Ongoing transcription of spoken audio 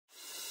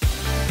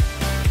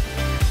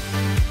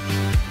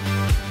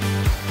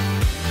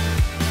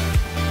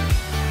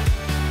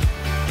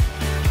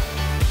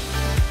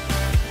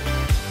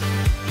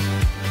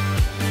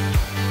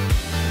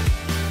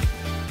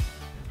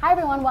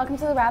and welcome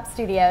to the TheWrap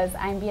Studios.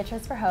 I'm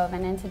Beatrice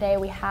Verhoeven, and today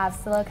we have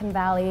Silicon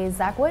Valley's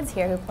Zach Woods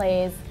here, who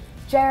plays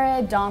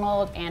Jared,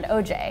 Donald, and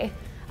OJ.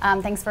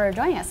 Thanks for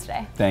joining us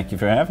today. Thank you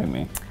for having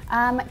me.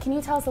 Can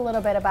you tell us a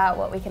little bit about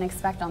what we can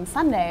expect on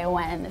Sunday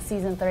when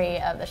season 3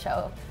 of the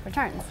show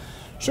returns?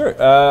 Sure.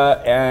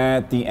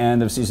 At the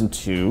end of season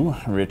 2,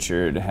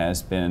 Richard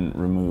has been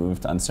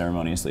removed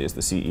unceremoniously as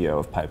the CEO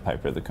of Pied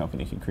Piper, the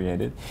company he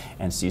created,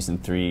 and season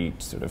 3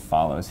 sort of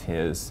follows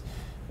his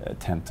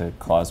attempt to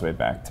claw his way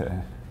back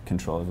to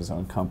control of his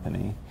own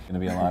company. Going to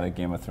be a lot of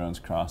Game of Thrones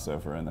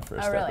crossover in the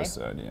first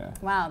episode. Yeah.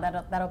 Wow,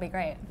 that'll be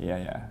great. Yeah,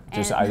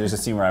 yeah. There's a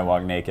scene where I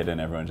walk naked and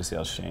everyone just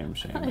yells shame,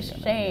 shame.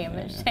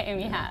 Again, shame.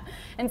 Yeah.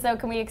 And so,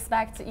 can we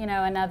expect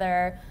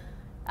another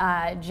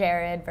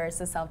Jared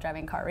versus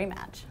self-driving car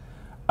rematch?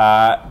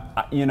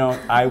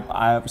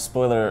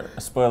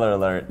 Spoiler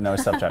alert, no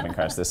self-driving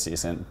cars this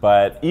season,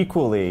 but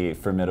equally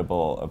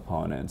formidable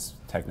opponents,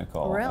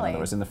 technical. Really? In other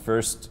words, in the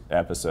first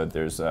episode,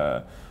 there's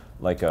a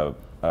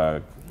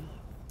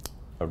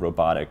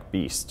robotic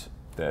beast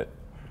that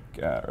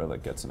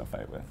Erlich gets in a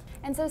fight with.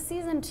 And so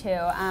season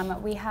 2,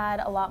 we had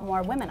a lot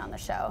more women on the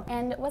show.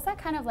 And was that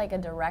kind of like a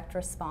direct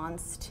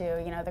response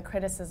to the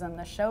criticism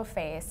the show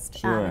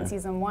faced in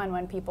season 1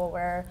 when people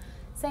were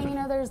saying,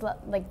 there's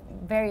like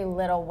very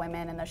little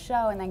women in the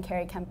show, and then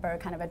Carrie Kemper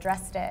kind of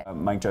addressed it.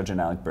 Mike Judge and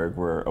Alec Berg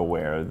were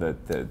aware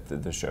that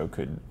the show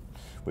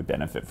would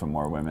benefit from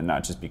more women,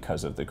 not just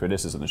because of the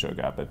criticism the show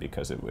got, but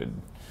because it would,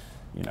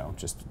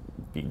 just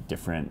be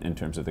different in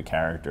terms of the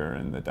character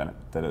and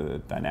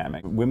the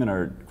dynamic. Women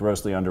are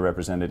grossly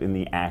underrepresented in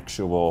the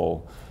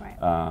actual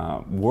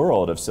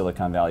world of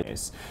Silicon Valley.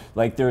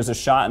 Like, there's a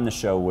shot in the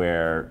show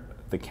where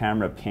the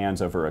camera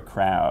pans over a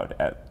crowd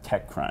at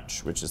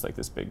TechCrunch, which is like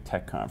this big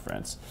tech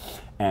conference.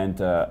 And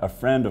a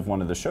friend of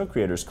one of the show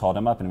creators called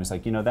him up and was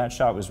like, that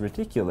shot was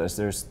ridiculous.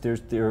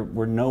 There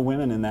were no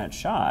women in that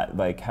shot.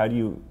 Like, how do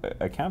you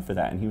account for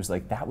that? And he was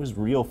like, that was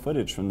real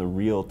footage from the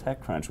real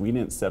TechCrunch. We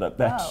didn't set up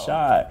that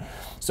shot.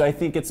 So I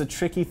think it's a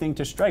tricky thing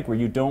to strike, where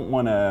you don't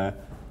want to,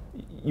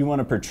 you want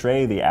to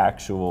portray the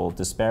actual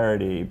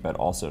disparity, but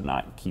also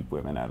not keep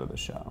women out of the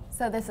show.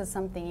 So this is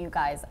something you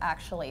guys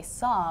actually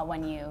saw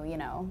when you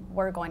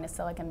were going to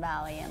Silicon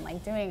Valley and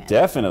like doing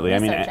definitely.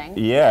 researching. I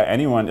mean, yeah,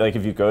 anyone, like,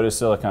 if you go to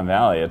Silicon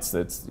Valley, it's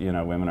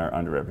women are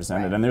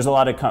underrepresented, and there's a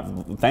lot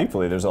of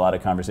thankfully there's a lot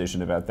of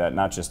conversation about that,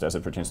 not just as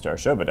it pertains to our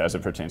show, but as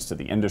it pertains to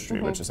the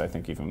industry, which is, I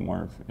think, even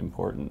more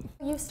important.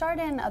 You starred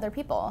in Other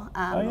People,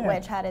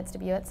 which had its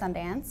debut at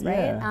Sundance, right?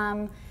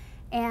 Yeah.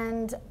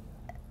 And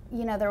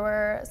there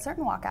were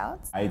certain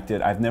walkouts.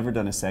 I've never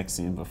done a sex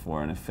scene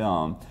before in a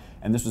film,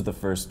 and this was the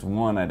first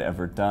one I'd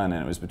ever done,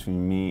 and it was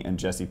between me and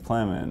Jesse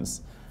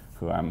Plemons,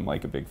 who I'm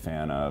like a big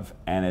fan of,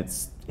 and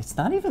it's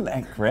not even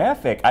that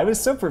graphic. I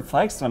was so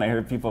perplexed when I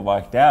heard people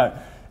walked out.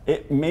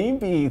 It may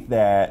be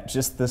that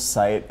just the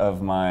sight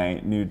of my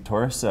nude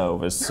torso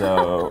was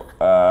so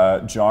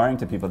jarring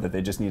to people that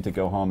they just need to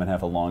go home and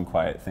have a long,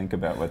 quiet think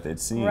about what they'd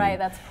seen. Right,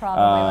 that's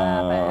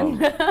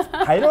probably what happened.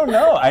 I don't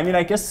know. I mean,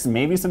 I guess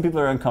maybe some people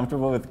are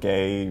uncomfortable with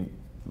gay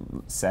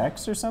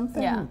sex or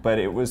something, but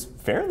it was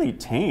fairly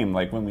tame.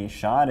 Like, when we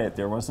shot it,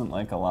 there wasn't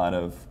like a lot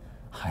of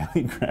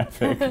highly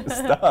graphic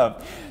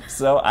stuff.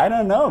 So I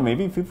don't know,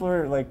 maybe people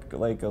are like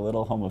a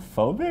little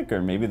homophobic,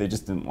 or maybe they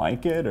just didn't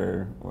like it,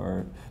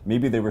 or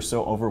maybe they were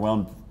so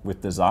overwhelmed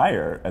with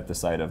desire at the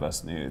sight of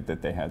us nude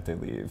that they had to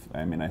leave.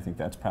 I mean, I think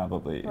that's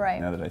probably,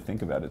 now that I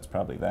think about it, it's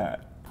probably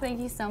that. Thank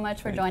you so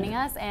much for joining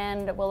us,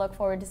 and we'll look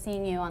forward to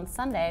seeing you on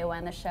Sunday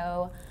when the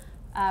show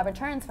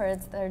returns for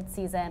its 3rd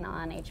season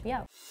on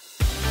HBO.